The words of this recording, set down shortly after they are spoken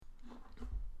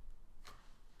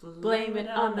Blame it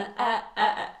on the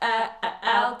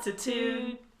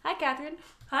altitude. Hi, Catherine.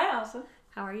 Hi, Allison.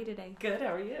 How are you today? Good,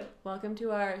 how are you? Welcome to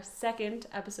our second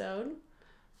episode.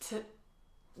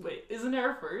 Wait, isn't it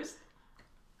our first?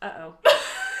 Uh-oh.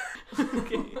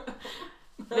 Okay.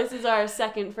 This is our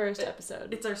first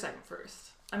episode. It's our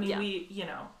first. I mean,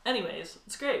 yeah. Anyways,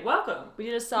 it's great. Welcome. We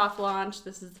did a soft launch.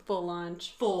 This is the full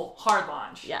launch. Hard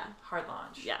launch. Yeah. Hard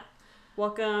launch. Yeah.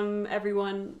 Welcome,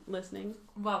 everyone listening.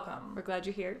 Welcome. We're glad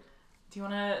you're here. Do you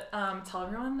want to tell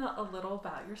everyone a little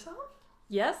about yourself?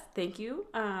 Yes, thank you.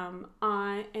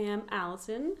 I am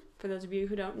Allison. For those of you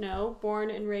who don't know, born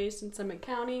and raised in Summit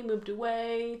County, moved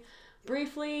away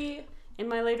briefly in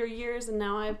my later years, and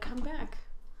now I've come back.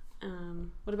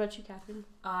 What about you, Catherine?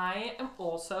 I am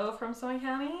also from Summit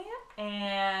County,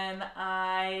 and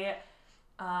I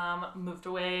moved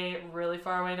away, really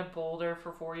far away to Boulder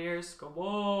for 4 years. Go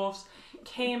Wolves!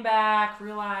 Came back,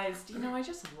 realized, I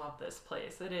just love this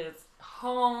place. It is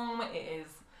home. It is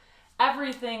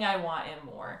everything I want and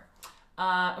more.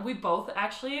 We both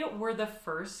actually were the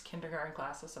first kindergarten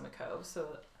class of Summit Cove,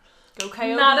 so go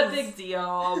Coyotes. Not a big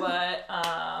deal, but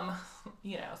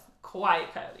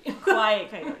quiet coyote. Quiet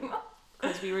coyote.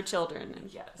 Because we were children.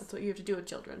 And yes. That's what you have to do with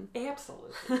children.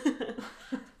 Absolutely.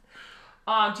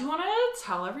 Do you want to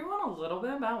tell everyone a little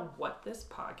bit about what this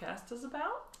podcast is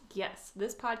about? Yes.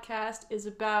 This podcast is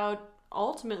about,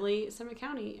 ultimately, Summit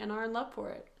County and our love for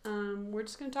it. We're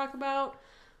just going to talk about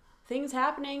things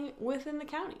happening within the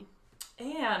county.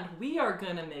 And we are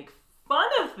going to make fun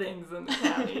of things in the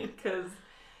county because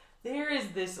there is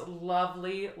this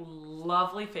lovely,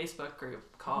 lovely Facebook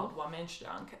group called One Man's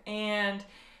Junk. And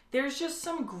there's just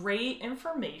some great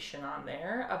information on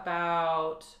there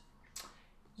about,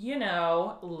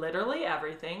 literally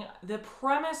everything. The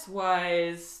premise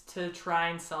was to try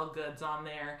and sell goods on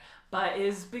there, but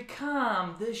it's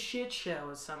become the shit show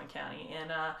of Summit County.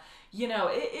 And,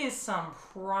 it is some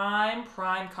prime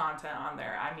content on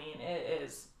there. I mean, it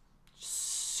is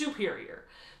superior.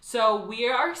 So we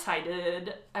are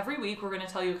excited. Every week we're going to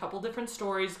tell you a couple different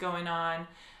stories going on.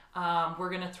 We're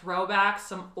going to throw back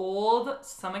some old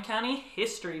Summit County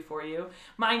history for you.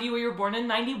 Mind you, we were born in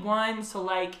 91, so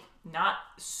not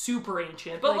super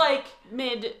ancient, but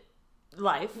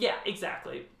mid-life. Yeah,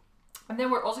 exactly. And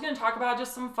then we're also going to talk about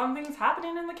just some fun things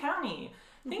happening in the county.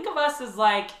 Think of us as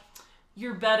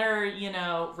your better,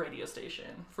 radio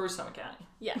station for Summit County.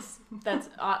 Yes, that's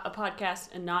a podcast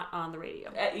and not on the radio.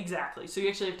 Exactly. So you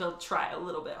actually have to try a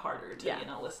little bit harder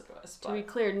to, listen to us. But to be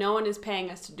clear, no one is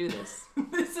paying us to do this.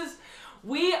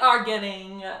 We are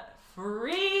getting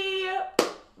free,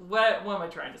 what am I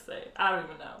trying to say? I don't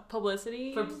even know.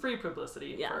 Publicity? For free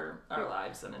publicity for our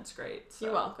lives, and it's great. So.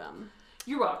 You're welcome.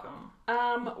 You're welcome.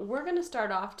 We're going to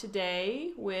start off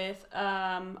today with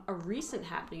a recent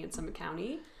happening in Summit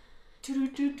County.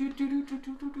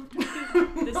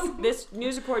 This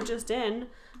news report just in.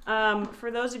 For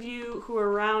those of you who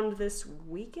were around this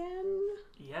weekend?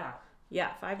 Yeah,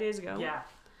 5 days ago. Yeah.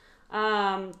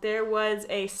 There was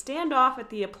a standoff at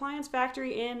the appliance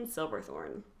factory in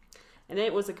Silverthorne. And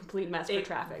it was a complete mess for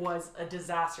traffic. It was a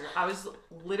disaster. I was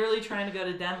literally trying to go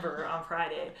to Denver on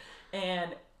Friday,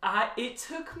 and it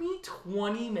took me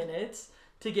 20 minutes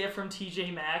to get from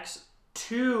TJ Maxx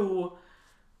to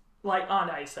on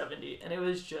I-70, and it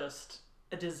was just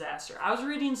a disaster. I was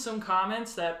reading some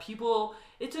comments that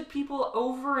it took people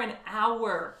over an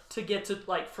hour to get to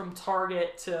from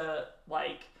Target to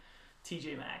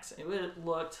TJ Maxx. It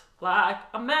looked like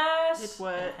a mess. It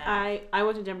was. I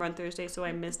went to Denver on Thursday, so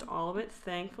I missed all of it,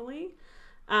 thankfully.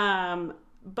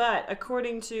 But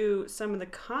according to some of the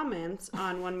comments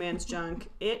on One Man's Junk,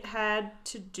 it had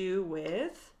to do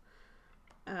with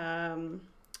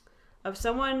of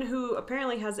someone who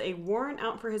apparently has a warrant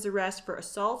out for his arrest for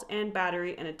assault and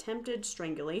battery and attempted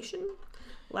strangulation.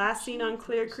 Last seen on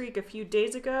Clear Creek a few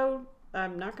days ago.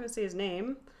 I'm not going to say his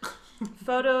name.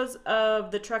 Photos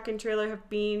of the truck and trailer have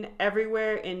been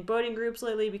everywhere in boating groups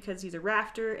lately because he's a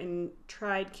rafter and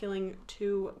tried killing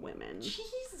 2 women.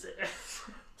 Jesus.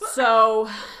 So,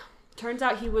 turns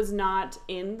out he was not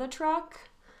in the truck.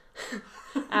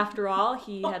 After all,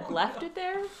 he had left it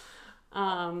there.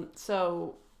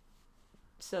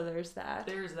 So there's that.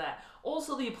 There's that.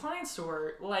 Also, the appliance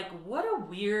store, what a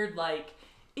weird,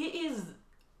 it is,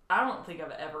 I don't think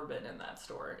I've ever been in that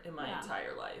store in my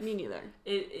entire life. Me neither.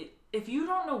 If you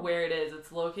don't know where it is,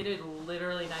 it's located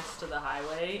literally next to the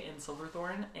highway in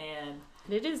Silverthorne, and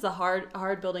it is the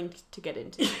hard building to get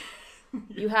into.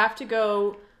 You have to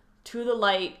go to the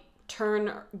light,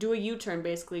 do a U-turn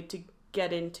basically to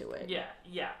get into it.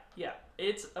 Yeah.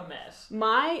 It's a mess.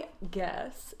 My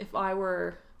guess, if I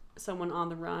were someone on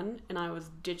the run and I was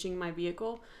ditching my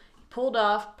vehicle, pulled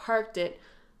off, parked it,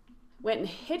 went and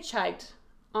hitchhiked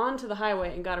onto the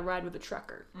highway and got a ride with a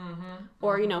trucker.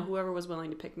 Or, whoever was willing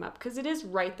to pick him up. Because it is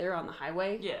right there on the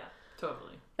highway. Yeah,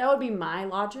 totally. That would be my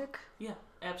logic. Yeah,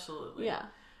 absolutely. Yeah.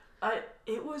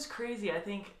 It was crazy. I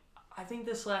think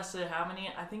this lasted how many?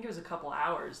 I think it was a couple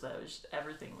hours that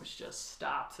everything was just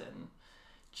stopped and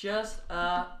just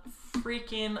a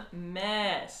freaking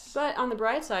mess. But on the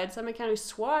bright side, Summit County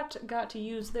SWAT got to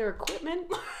use their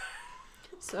equipment.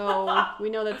 So we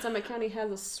know that Summit County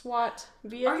has a SWAT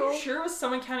vehicle. Are you sure it was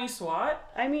Summit County SWAT?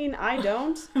 I mean, I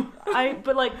don't.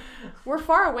 But we're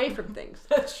far away from things.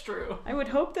 That's true. I would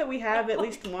hope that we have at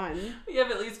least one. We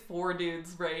have at least 4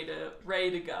 dudes ready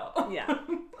to go. Yeah.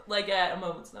 At a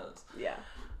moment's notice. Yeah.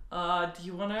 Do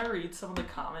you want to read some of the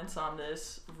comments on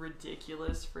this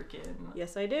ridiculous freaking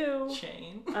Yes, I do.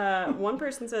 chain? One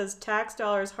person says, tax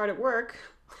dollars hard at work.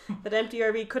 That empty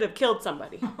RV could have killed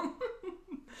somebody.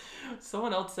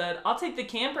 Someone else said, I'll take the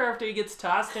camper after he gets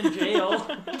tossed in jail.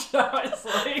 Which I was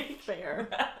like... Fair.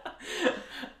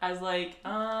 I was like,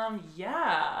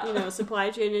 yeah. Supply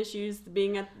chain issues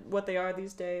being at what they are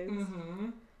these days.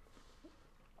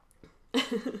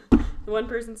 One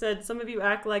person said, some of you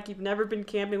act like you've never been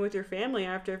camping with your family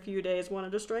after a few days,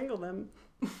 wanted to strangle them.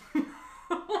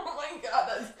 Oh my god,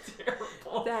 that's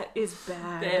terrible. That is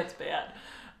bad. That's bad.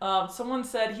 Someone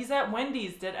said, he's at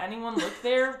Wendy's. Did anyone look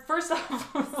there? First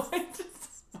off,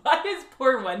 why is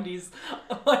poor Wendy's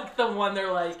the one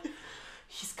they're like,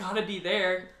 he's gotta be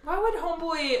there? Why would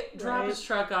homeboy drop his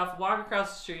truck off, walk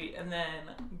across the street, and then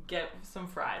get some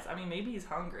fries? I mean, maybe he's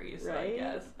hungry, so right? I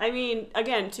guess. I mean,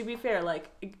 again, to be fair,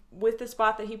 with the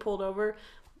spot that he pulled over,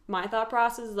 my thought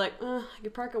process is I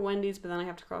could park at Wendy's, but then I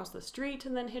have to cross the street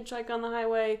and then hitchhike on the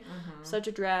highway. Such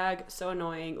a drag, so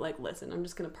annoying. Listen, I'm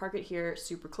just going to park it here,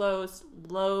 super close,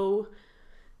 low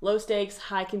stakes,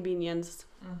 high convenience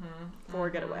for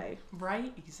a getaway.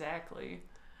 Right, exactly.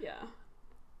 Yeah.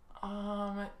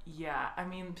 Yeah, I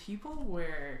mean, people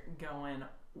were going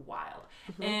wild.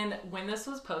 And when this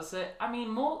was posted, I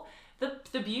mean, the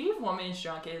beauty of One Man's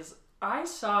Junk is I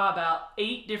saw about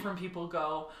 8 different people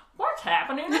go, what's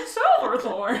happening in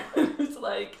Silverthorne? It's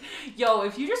yo,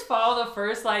 if you just follow the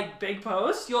first big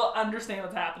post, you'll understand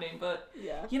what's happening. But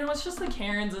yeah, it's just the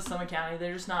Karens of Summit County.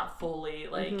 They're just not fully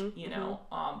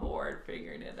on board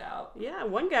figuring it out. Yeah,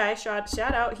 one guy shout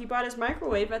out, he bought his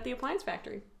microwave at the appliance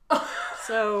factory.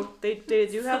 So they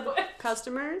do have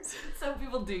customers. Some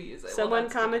people do use it. Someone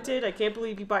commented, I can't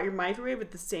believe you bought your microwave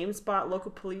at the same spot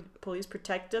local police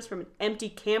protect us from an empty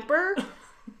camper.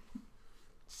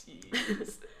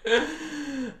 Jeez.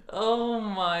 Oh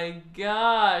my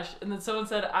gosh. And then someone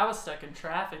said, I was stuck in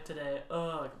traffic today.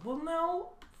 Well, no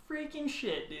freaking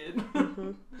shit,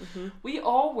 dude. We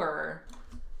all were.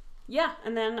 Yeah,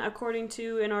 and then according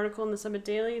to an article in the Summit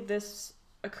Daily, this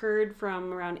occurred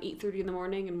from around 8:30 in the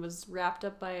morning and was wrapped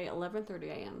up by 11:30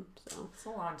 a.m. So it's a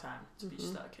long time to be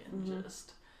stuck in.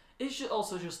 It's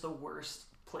also just the worst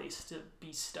place to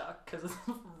be stuck because it's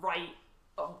right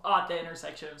at the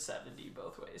intersection of 70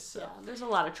 both ways. So yeah, there's a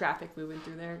lot of traffic moving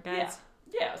through there, guys.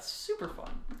 Yeah, it's super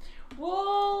fun.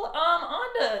 Well,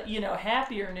 on to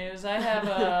happier news. I have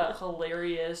a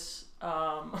hilarious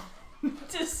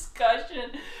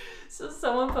discussion. So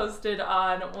someone posted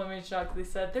on Women's Shock, they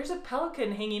said, there's a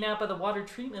pelican hanging out by the water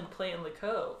treatment plant in the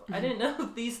cove. I didn't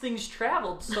know these things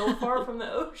traveled so far from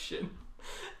the ocean.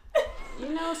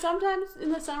 Sometimes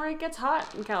in the summer it gets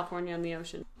hot in California on the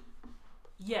ocean.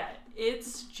 Yeah,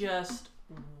 it's just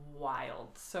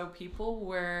wild. So people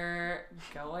were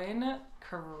going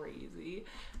crazy.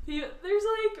 There's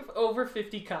over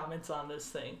 50 comments on this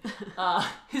thing.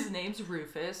 His name's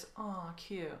Rufus. Oh,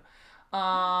 cute. He's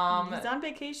on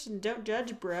vacation. Don't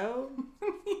judge, bro.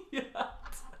 Yeah.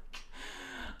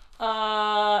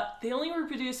 They only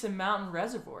reproduce in mountain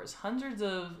reservoirs. Hundreds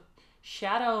of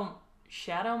Shadow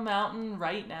Mountain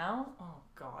right now. Oh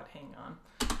God, hang on.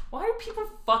 Why do people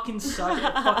fucking suck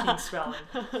at fucking spelling?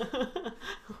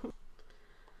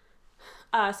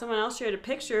 Someone else shared a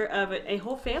picture of a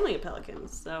whole family of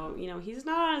pelicans. So he's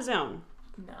not on his own.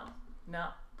 No.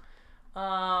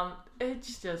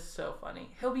 It's just so funny.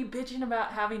 He'll be bitching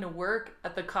about having to work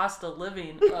at the cost of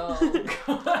living. Oh,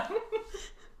 God.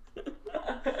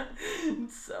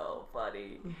 It's so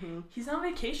funny. He's on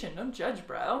vacation. Don't judge,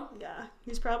 bro. Yeah.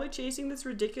 He's probably chasing this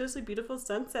ridiculously beautiful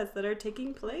sunsets that are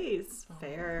taking place.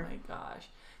 Fair. Oh, my gosh.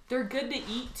 They're good to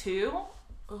eat, too?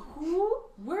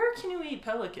 Where can you eat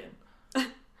pelican?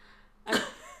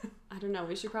 I don't know.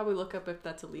 We should probably look up if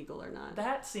that's illegal or not.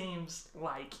 That seems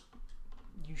like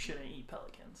you shouldn't eat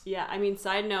pelicans. Yeah, I mean,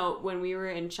 side note, when we were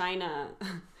in China,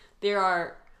 there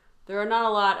are There are not a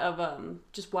lot of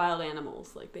just wild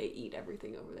animals. Like, they eat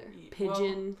everything over there.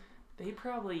 Pigeon. Well, they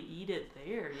probably eat it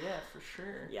there, yeah, for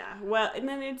sure. Yeah, well, and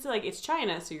then it's like, it's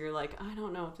China, so you're like, I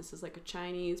don't know if this is like a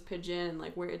Chinese pigeon,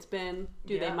 like where it's been.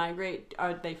 Do they migrate?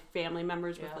 Are they family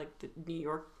members with like the New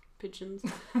York pigeons?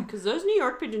 Because those New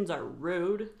York pigeons are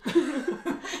rude.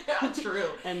 Yeah, true.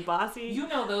 And bossy. You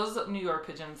know, those New York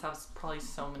pigeons have probably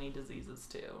so many diseases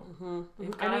too.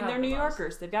 Mm-hmm. I mean, they're New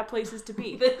Yorkers. They've got places to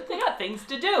be. They got things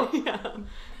to do. Yeah.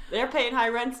 They're paying high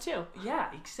rents too.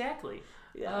 Yeah, exactly.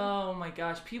 Yeah. Oh my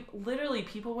gosh. People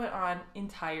went on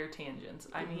entire tangents.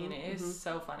 I mean, it is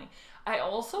so funny. I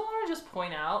also want to just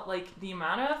point out, like, the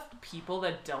amount of people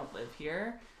that don't live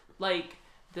here. Like,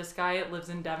 this guy lives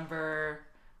in Denver.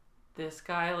 This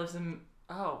guy lives in,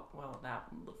 not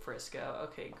Frisco.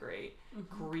 Okay, great.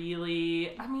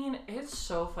 Greeley. I mean, it's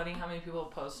so funny how many people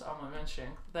post on my mention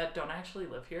that don't actually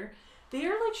live here. They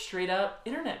are, like, straight up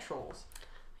internet trolls.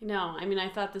 No, I mean, I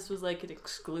thought this was like an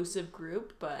exclusive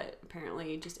group, but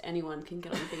apparently just anyone can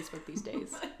get on Facebook these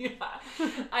days. Yeah.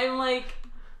 I'm like,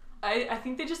 I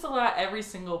think they just allow every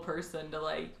single person to,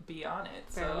 like, be on it.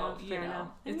 Fair enough.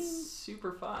 It's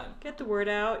super fun. Get the word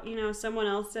out. You know, someone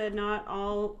else said not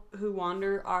all who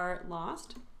wander are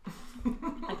lost.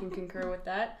 I can concur with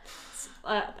that.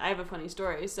 I have a funny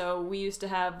story. So we used to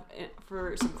have,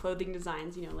 for some clothing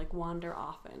designs, you know, like wander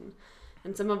often.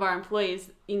 And some of our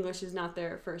employees, English is not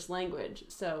their first language.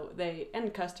 So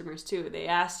and customers too, they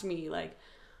asked me, like,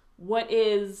 what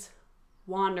is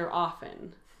wander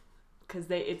often? Because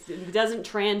it doesn't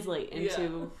translate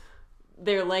into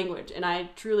their language. And I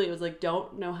truly was like,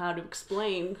 don't know how to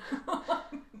explain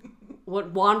what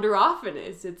wander often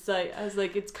is. It's like, I was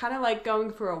like, it's kind of like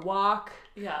going for a walk.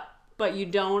 Yeah. But you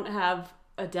don't have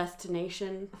a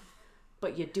destination,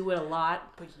 but you do it a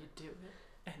lot. But you do it,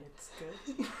 and it's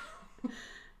good.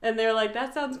 And they're like,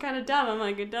 that sounds kind of dumb. I'm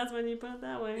like, it does when you put it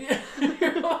that way. Yeah.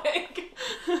 You're like,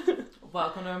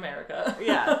 welcome to America.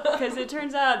 Yeah, because it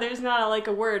turns out there's not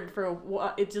a word for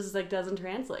what, it just like doesn't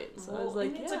translate. So I was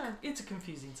like, it's a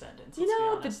confusing sentence. You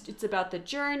know, it's about the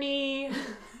journey.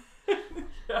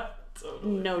 Yeah,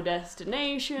 totally. No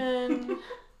destination.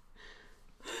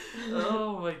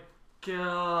 Oh my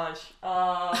gosh.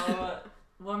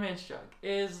 One Man's Junk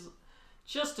is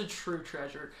just a true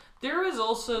treasure. There was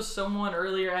also someone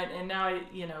earlier, and now I,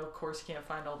 of course, can't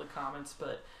find all the comments,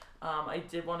 but I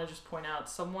did want to just point out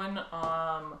someone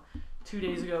 2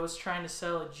 days ago was trying to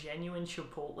sell a genuine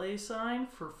Chipotle sign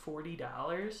for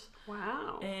 $40.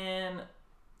 Wow. And I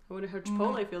wonder how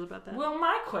Chipotle feels about that. Well,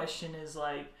 my question is,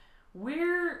 like,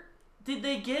 where did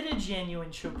they get a genuine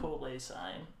Chipotle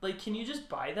sign? Like, can you just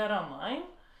buy that online?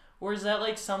 Or is that,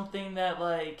 like, something that,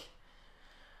 like...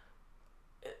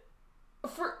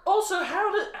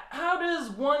 how does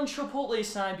one Chipotle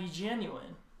sign be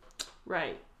genuine?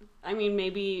 Right. I mean,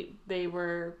 maybe they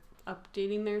were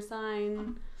updating their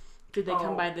sign. Did they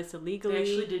come by this illegally? They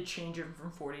actually did change it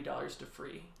from $40 to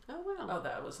free. Oh, wow. Oh,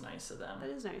 that was nice of them.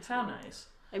 That is nice. How nice.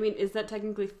 I mean, is that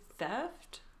technically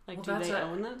theft? Like, do they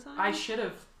own that sign? I should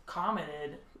have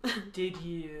commented, did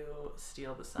you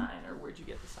steal the sign, or where'd you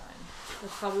get the sign?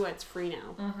 That's probably why it's free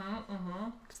now.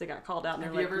 Because they got called out and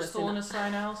Have they're you ever stolen a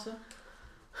sign, Allison?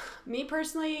 Me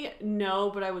personally, no,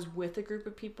 but I was with a group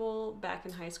of people back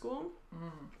in high school.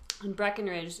 In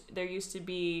Breckenridge, there used to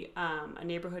be a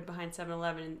neighborhood behind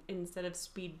 7-Eleven. Instead of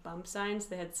speed bump signs,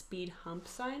 they had speed hump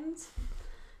signs.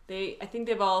 I think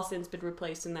they've all since been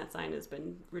replaced and that sign has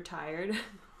been retired.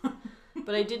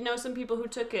 But I did know some people who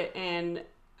took it, and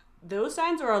those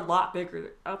signs are a lot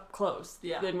bigger up close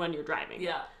than when you're driving.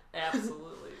 Yeah,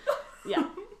 absolutely. Yeah.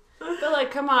 But, like,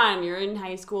 come on, you're in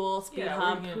high school, speed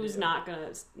hump, who's not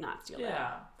gonna not steal that?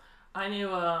 Yeah. I knew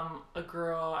a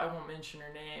girl, I won't mention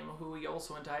her name, who we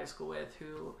also went to high school with,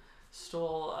 who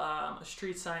stole a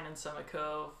street sign in Summit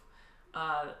Cove,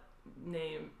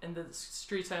 and the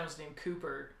street sign was named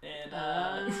Cooper,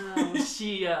 and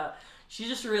she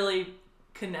just really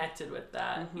connected with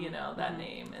that, that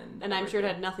name. And I'm sure it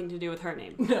had nothing to do with her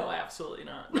name. No, absolutely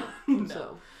not. No.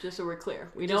 So, just so we're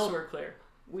clear. We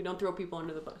don't throw people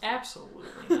under the bus. Absolutely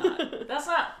not. That's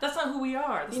not who we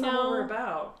are. That's not what we're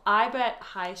about. I bet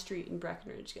High Street in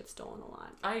Breckenridge gets stolen a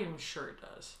lot. I am sure it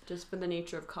does. Just for the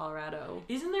nature of Colorado.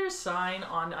 Isn't there a sign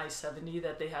on I-70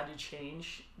 that they had to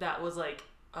change that was like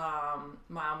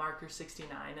mile marker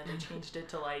 69 and they changed it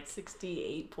to like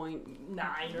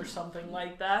 68.9 or something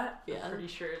like that? Yeah. I'm pretty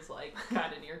sure it's like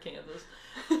kind of near Kansas.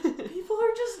 People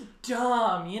are just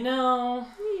dumb, I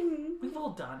mean, we've all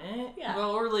done it. Yeah.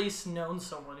 Well, or at least known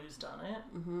someone who's who's done it.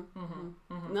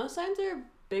 And those signs are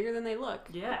bigger than they look.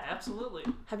 Yeah, absolutely.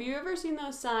 Have you ever seen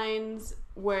those signs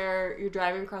where you're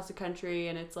driving across the country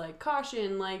and it's like,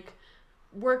 caution, like,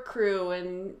 work crew,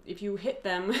 and if you hit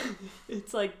them,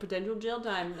 it's like potential jail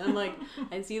time. And like,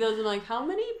 I see those and I'm like, how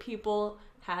many people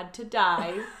had to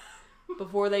die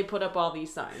before they put up all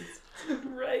these signs?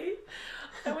 Right?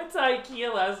 I went to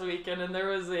IKEA last weekend and there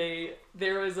was a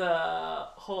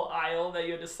whole aisle that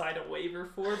you had to sign a waiver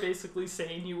for, basically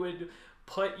saying you would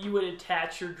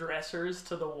attach your dressers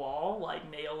to the wall, like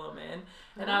nail them in.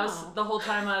 And the whole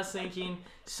time I was thinking,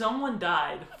 someone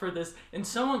died for this, and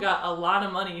someone got a lot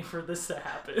of money for this to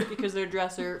happen. Because their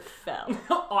dresser fell.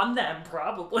 On them,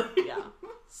 probably. Yeah.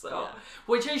 So,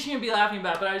 which I shouldn't be laughing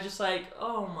about, but I was just like,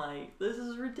 oh my, this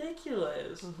is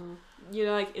ridiculous. You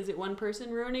know, like, is it one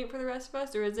person ruining it for the rest of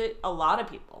us, or is it a lot of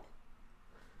people?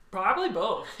 Probably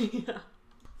both. Yeah.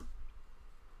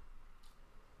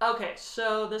 Okay,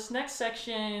 so this next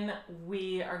section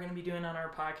we are going to be doing on our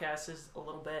podcast is a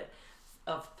little bit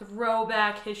of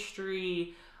throwback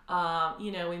history.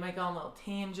 You know, we might go on little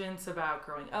tangents about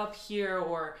growing up here,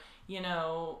 or, you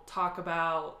know, talk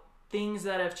about things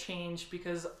that have changed,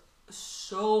 because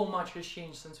so much has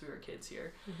changed since we were kids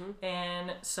here.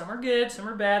 And some are good, some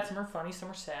are bad, some are funny, some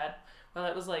are sad. Well,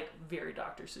 that was like very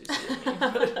Dr. Seuss of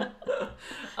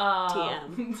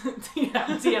me.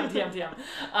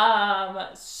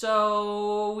 TM.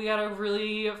 So we got a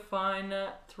really fun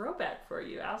throwback for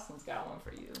you. Allison's got one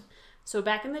for you. So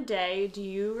back in the day, do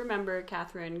you remember,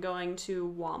 Catherine, going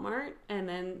to Walmart, and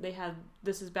then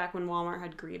this is back when Walmart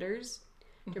had greeters.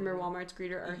 Do you remember Walmart's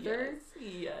greeter, Artur?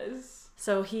 Yes.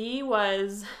 So he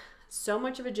was so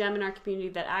much of a gem in our community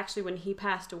that actually when he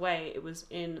passed away, it was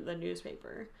in the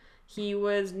newspaper. He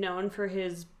was known for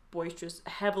his boisterous,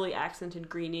 heavily accented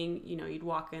greeting. You know, you'd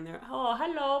walk in there, oh,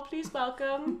 hello, please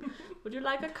welcome. Would you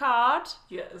like a card?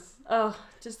 Yes. Oh,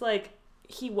 just like,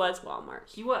 he was Walmart.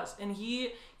 He was. And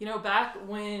he, you know, back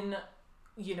when,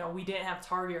 you know, we didn't have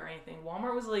Target or anything,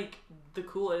 Walmart was like the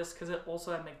coolest because it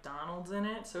also had McDonald's in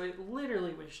it. So it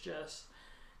literally was just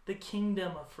the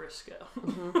kingdom of Frisco.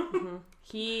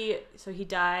 He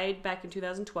died back in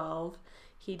 2012.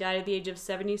 He died at the age of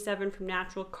 77 from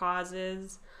natural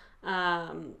causes.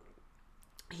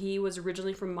 He was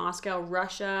originally from Moscow,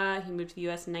 Russia. He moved to the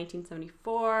U.S. in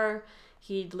 1974.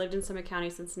 He'd lived in Summit County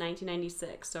since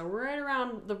 1996. So right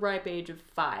around the ripe age of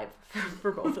 5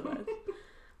 for both of us.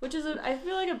 Which is, I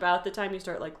feel like, about the time you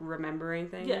start, like, remembering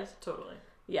things. Yes, totally.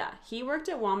 Yeah. He worked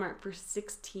at Walmart for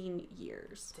 16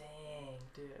 years. Dang,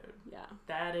 dude. Yeah.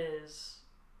 That is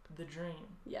the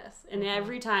dream. Yes. And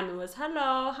every time it was,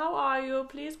 hello, how are you?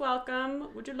 Please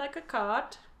welcome. Would you like a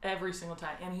card? Every single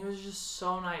time. And he was just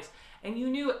so nice. And you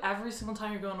knew every single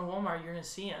time you're going to Walmart, you're going to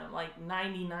see him, like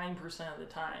 99% of the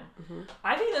time.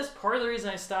 I think that's part of the reason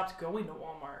I stopped going to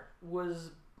Walmart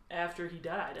was after he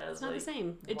died. It's not the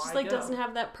same. It just like doesn't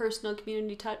have that personal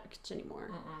community touch anymore.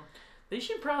 They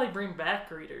should probably bring back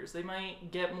greeters. They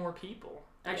might get more people.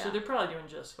 Actually, they're probably doing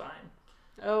just fine.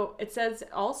 Oh, it says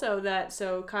also that,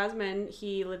 so Cosman,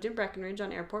 he lived in Breckenridge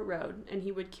on Airport Road, and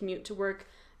he would commute to work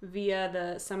via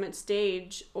the Summit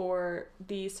Stage or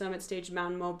the Summit Stage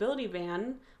Mountain Mobility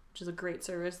Van, which is a great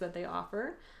service that they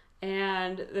offer.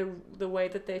 And the way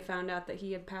that they found out that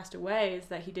he had passed away is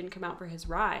that he didn't come out for his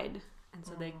ride. And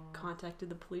so they contacted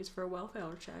the police for a welfare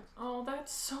check. Oh,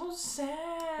 that's so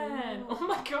sad. Oh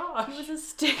my gosh. He was a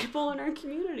staple in our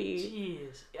community.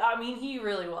 Jeez. I mean, he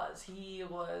really was. He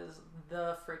was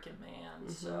the freaking man.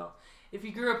 So if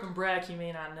you grew up in Breck, you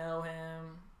may not know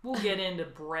him. We'll get into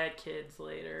Breck kids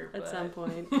later. At some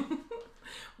point.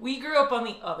 We grew up on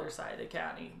the other side of the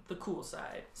county. The cool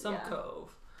side. Some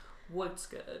cove. What's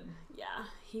good? Yeah.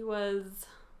 He was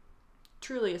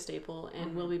truly a staple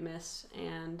and will be missed.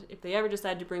 And if they ever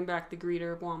decide to bring back the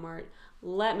greeter of Walmart,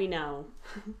 let me know.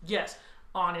 Yes.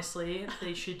 Honestly,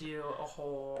 they should do a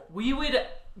whole... We would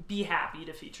be happy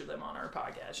to feature them on our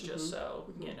podcast, just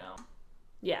so, you know.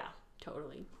 Yeah,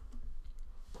 totally.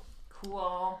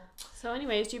 Cool. So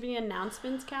anyways, do you have any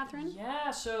announcements, Catherine? Yeah,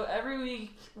 so every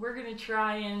week we're going to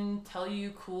try and tell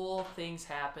you cool things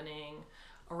happening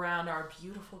around our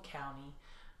beautiful county.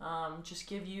 Just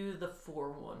give you the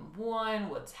 411,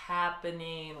 what's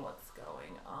happening, what's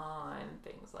going on,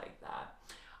 things like that.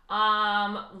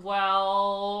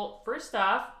 Well, first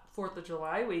off, 4th of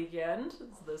July weekend.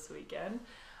 It's this weekend.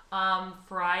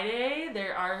 Friday,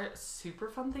 there are super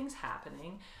fun things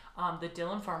happening. The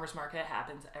Dillon Farmers Market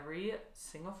happens every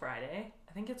single Friday.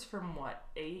 I think it's from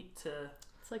 8 to...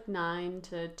 It's like 9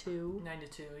 to 2. 9 to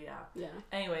 2, yeah. Yeah.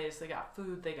 Anyways, they got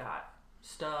food, they got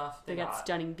stuff. They got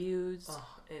stunning views.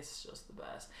 Oh, it's just the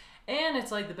best. And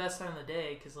it's like the best time of the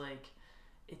day because, like,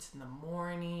 It's in the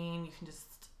morning. You can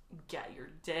just get your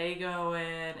day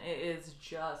going. It is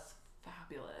just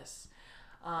fabulous.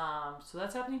 So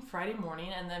that's happening Friday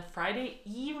morning, and then Friday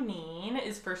evening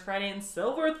is First Friday in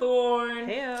Silverthorne.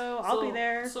 Heyo, I'll be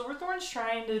there. Silverthorne's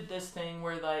trying to this thing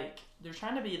where like they're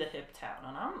trying to be the hip town,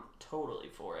 and I'm totally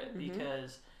for it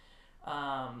because,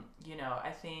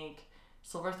 I think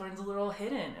Silverthorne's a little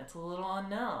hidden. It's a little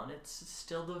unknown. It's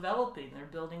still developing. They're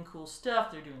building cool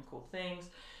stuff. They're doing cool things.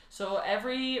 So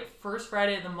every first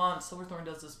Friday of the month, Silverthorne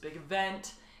does this big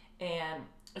event, and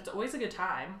it's always a good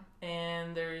time.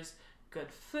 And there's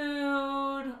good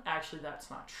food. Actually, that's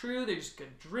not true. There's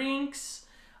good drinks.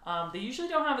 They usually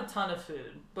don't have a ton of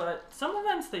food, but some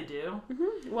events they do.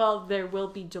 Mm-hmm. Well, there will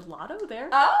be gelato there.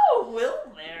 Oh,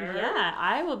 will there? Yeah,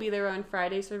 I will be there on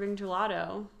Friday serving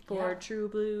gelato for True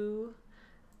Blue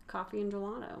coffee and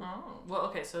gelato. Oh, well,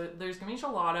 okay, so there's going to be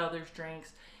gelato, there's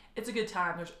drinks. It's a good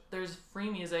time. There's free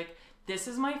music. This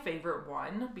is my favorite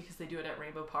one because they do it at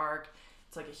Rainbow Park.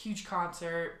 It's like a huge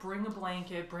concert. Bring a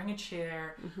blanket, bring a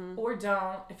chair, or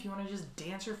don't if you want to just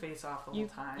dance your face off the whole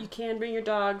time. You can bring your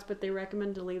dogs, but they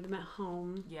recommend to leave them at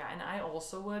home. Yeah, and I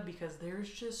also would because there's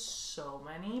just so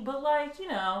many. But like,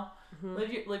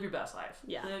 live your best life.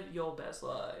 Yeah. Live your best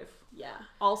life. Yeah.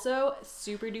 Also,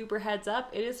 super duper heads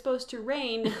up, it is supposed to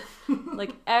rain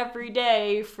like every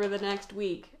day for the next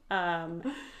week.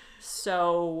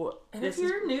 So and if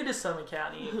you're new to Summit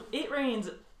County, it rains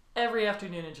every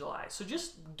afternoon in July. So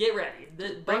just get ready.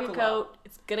 Bring a coat. Up.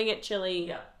 It's gonna get chilly.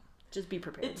 Yeah. Just be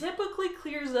prepared. It typically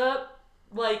clears up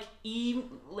like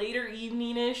later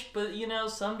evening-ish, but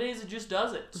some days it just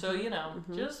doesn't. So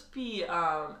just be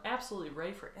absolutely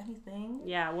ready for anything.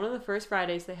 Yeah, one of the first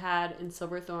Fridays they had in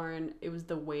Silverthorne, it was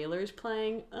the Whalers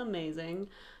playing. Amazing.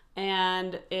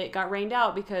 And it got rained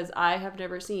out because I have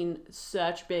never seen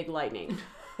such big lightning.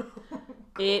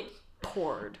 It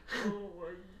poured. Oh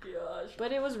my gosh.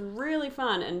 But it was really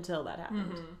fun until that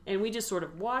happened. And we just sort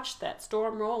of watched that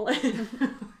storm roll in.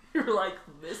 You're like,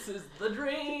 this is the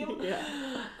dream.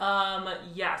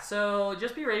 Yeah. So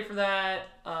just be ready for that.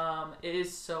 It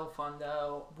is so fun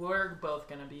though. We're both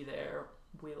gonna be there.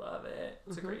 We love it.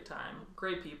 It's a great time.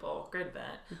 Great people. Great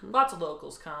event. Lots of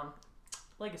locals come.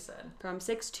 Like I said. From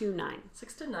 6 to 9.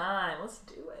 6 to 9. Let's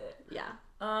do it. Yeah.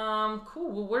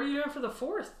 Cool. Well, what are you doing for the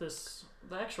 4th?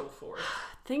 The actual 4th?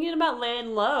 Thinking about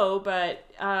laying low, but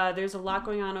there's a lot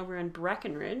going on over in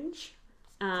Breckenridge.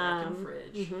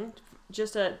 Breckenridge.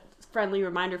 Just a friendly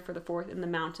reminder for the 4th in the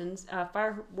mountains.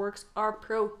 Fireworks are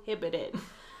prohibited.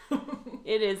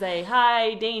 It is a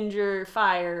high danger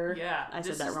fire. Yeah, I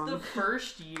said that wrong. This is the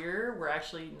first year we're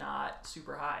actually not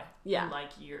super high in like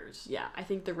years. Yeah, I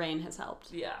think the rain has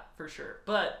helped. Yeah, for sure.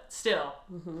 But still,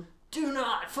 do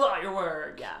not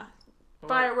firework. Yeah.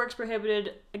 Fireworks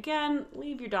prohibited. Again,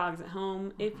 leave your dogs at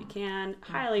home if you can.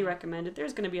 Highly recommend it.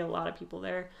 There's going to be a lot of people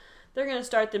there. They're going to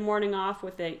start the morning off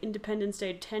with a Independence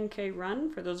Day 10K run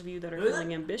for those of you that are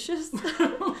feeling ambitious.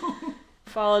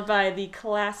 Followed by the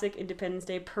classic Independence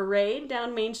Day parade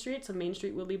down Main Street. So Main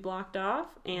Street will be blocked off.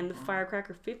 And the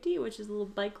Firecracker 50, which is a little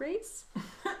bike race.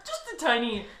 just a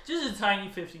tiny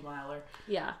 50 miler.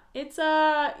 Yeah. It's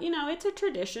it's a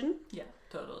tradition. Yeah,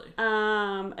 totally.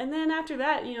 And then after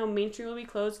that, Main Street will be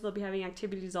closed. So they'll be having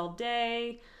activities all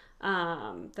day.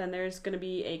 Then there's going to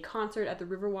be a concert at the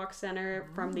Riverwalk Center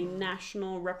from the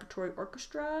National Repertory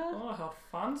Orchestra. Oh, how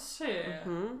fancy!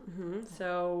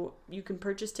 So you can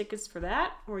purchase tickets for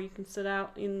that, or you can sit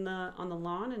out on the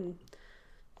lawn and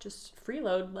just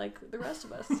freeload like the rest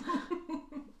of us.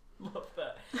 Love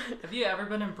that. Have you ever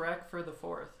been in Breck for the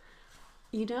 4th?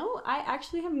 I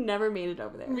actually have never made it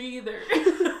over there. Me either.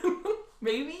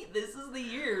 Maybe this is the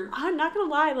year. I'm not gonna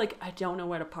lie, I don't know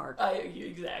where to park.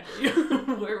 Exactly.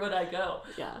 Where would I go?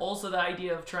 Yeah. Also, the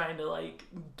idea of trying to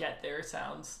get there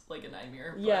sounds like a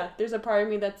nightmare. But... Yeah, there's a part of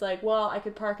me that's like, well, I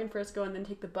could park in Frisco and then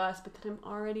take the bus, but then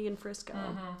I'm already in Frisco.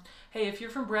 Hey, if you're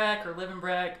from Breck or live in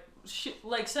Breck, send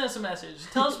us a message.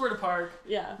 Tell us where to park.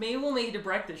 Yeah. Maybe we'll make it to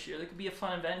Breck this year. That could be a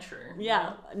fun adventure.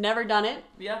 Yeah. Never done it.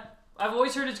 Yeah. I've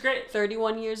always heard it's great.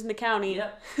 31 years in the county.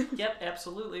 Yep,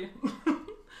 absolutely.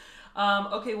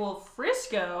 Okay, well,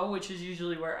 Frisco, which is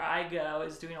usually where I go,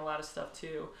 is doing a lot of stuff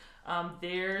too.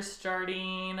 They're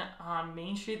starting on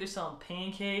Main Street. They're selling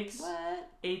pancakes. What?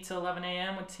 8 to 11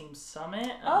 a.m. with Team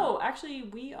Summit. Actually,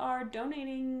 we are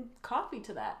donating coffee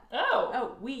to that.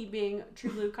 Oh, we being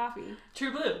True Blue Coffee.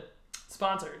 True Blue.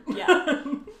 Sponsored. Yeah.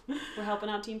 We're helping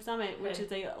out Team Summit, which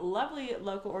is a lovely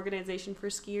local organization for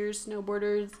skiers,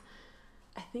 snowboarders.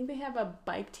 I think they have a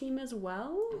bike team as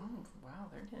well. Oh, wow.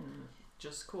 They're getting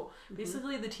just cool.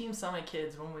 Basically, the Team Summit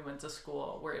kids, when we went to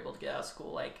school, were able to get out of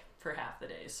school for half the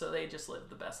day, so they just lived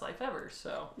the best life ever.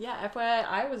 So yeah, FYI,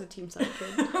 I was a Team Summit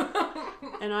kid,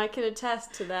 and I can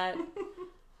attest to that.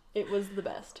 It was the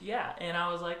best. Yeah, and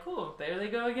I was like, cool, there they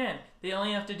go again. They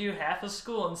only have to do half of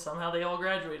school, and somehow they all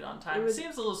graduate on time. It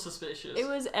seems a little suspicious. It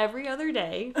was every other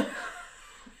day,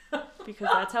 because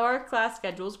that's how our class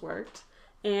schedules worked.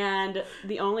 And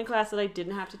the only class that I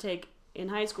didn't have to take in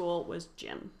high school was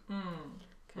gym.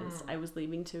 Because I was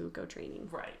leaving to go training.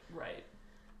 Right.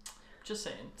 Just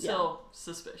saying. Still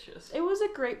suspicious. It was a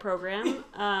great program.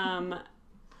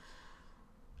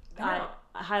 I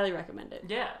highly recommend it.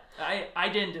 Yeah, I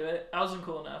didn't do it. I wasn't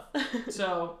cool enough.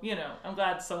 So, I'm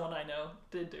glad someone I know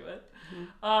did do it.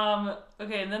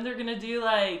 Okay, and then they're going to do,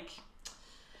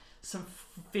 some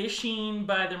fishing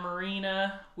by the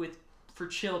marina for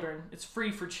children. It's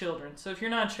free for children. So if you're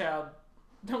not a child,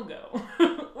 don't go.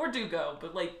 Or do go,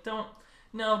 but, don't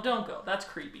go. That's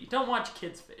creepy. Don't watch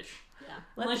kids fish. Yeah.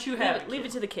 Unless you have Leave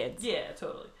it to the kids. Yeah,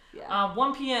 totally. Yeah.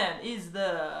 1 p.m. is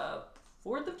the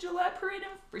 4th of July parade in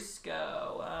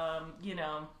Frisco.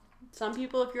 Some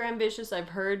people, if you're ambitious, I've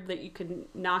heard that you can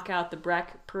knock out the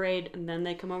Breck parade and then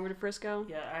they come over to Frisco.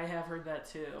 Yeah, I have heard that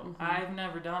too. I've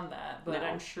never done that, but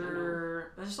I'm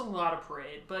sure there's just a lot of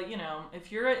parade. But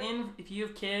if you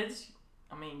have kids,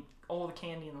 all the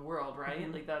candy in the world,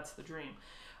 right? That's the dream.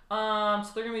 So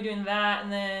they're gonna be doing that,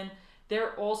 and then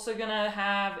they're also gonna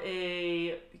have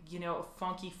a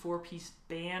funky 4-piece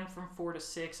band from 4 to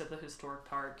 6 at the historic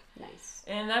park. Nice.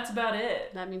 And that's about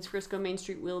it. That means Frisco Main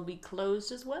Street will be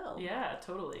closed as well. Yeah,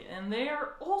 totally. And they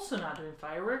are also not doing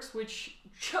fireworks, which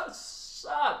just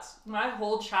sucks. My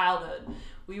whole childhood,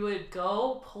 we would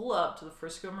go pull up to the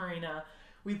Frisco Marina.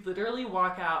 We'd literally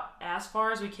walk out as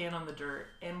far as we can on the dirt,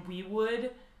 and we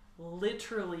would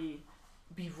literally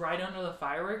be right under the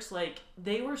fireworks.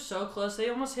 They were so close. They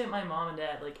almost hit my mom and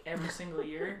dad every single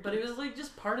year, but it was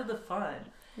just part of the fun.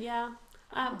 Yeah.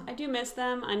 I do miss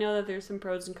them. I know that there's some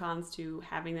pros and cons to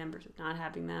having them versus not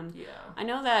having them. Yeah. I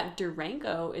know that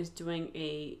Durango is doing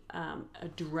a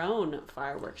drone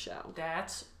fireworks show.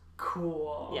 That's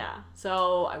cool. Yeah.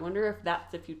 So I wonder if that's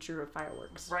the future of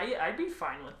fireworks. Right? I'd be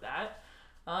fine with that.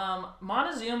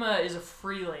 Montezuma is a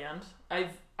free land.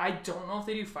 I don't know if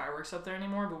they do fireworks up there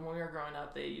anymore, but when we were growing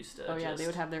up, they used to. Oh yeah, they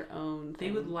would have their own thing.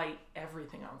 They would light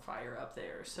everything on fire up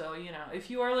there. So if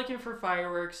you are looking for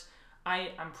fireworks,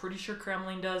 I'm pretty sure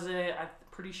Kremlin does it. I'm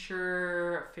pretty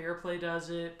sure Fairplay does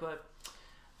it, but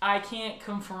I can't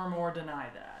confirm or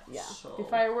deny that. Yeah. So. The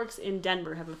fireworks in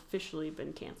Denver have officially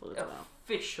been canceled as well.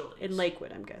 Officially. In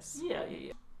Lakewood, I guess. Yeah.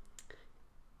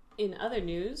 In other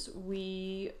news,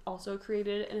 we also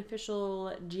created an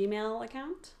official Gmail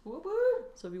account. Woo-woo.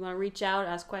 So if you want to reach out,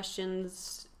 ask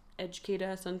questions, educate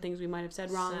us on things we might have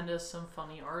said wrong. Send us some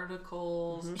funny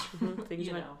articles. Things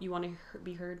you want to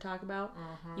be heard talk about.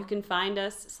 You can find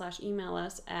us / email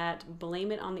us at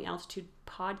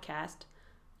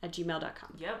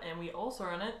blameitonthealtitudepodcast@gmail.com. Yep, and we also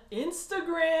are on it.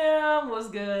 Instagram was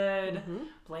good.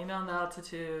 Blame It on the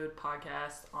Altitude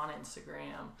podcast on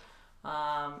Instagram.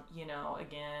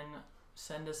 Again,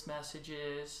 send us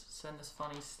messages, send us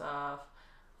funny stuff.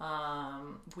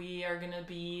 We are going to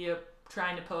be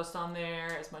trying to post on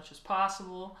there as much as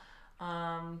possible.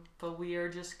 But we are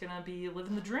just going to be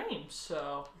living the dream.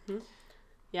 So,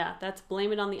 yeah, that's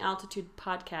Blame It on the Altitude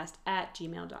podcast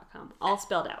 @gmail.com. All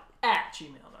spelled out.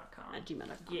 @gmail.com.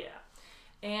 @gmail.com. Yeah.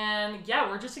 And yeah,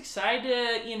 we're just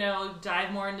excited to,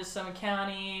 dive more into Summit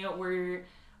County.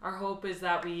 Our hope is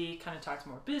that we kind of talk to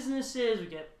more businesses, we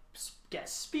get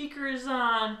speakers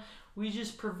on, we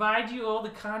just provide you all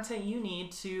the content you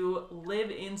need to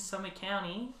live in Summit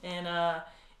County and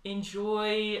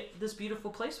enjoy this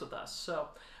beautiful place with us. So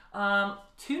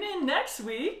tune in next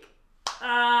week for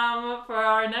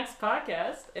our next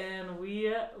podcast, and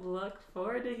we look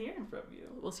forward to hearing from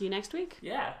you. We'll see you next week.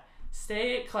 Yeah.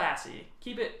 Stay classy.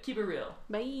 Keep it real.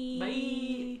 Bye.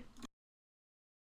 Bye.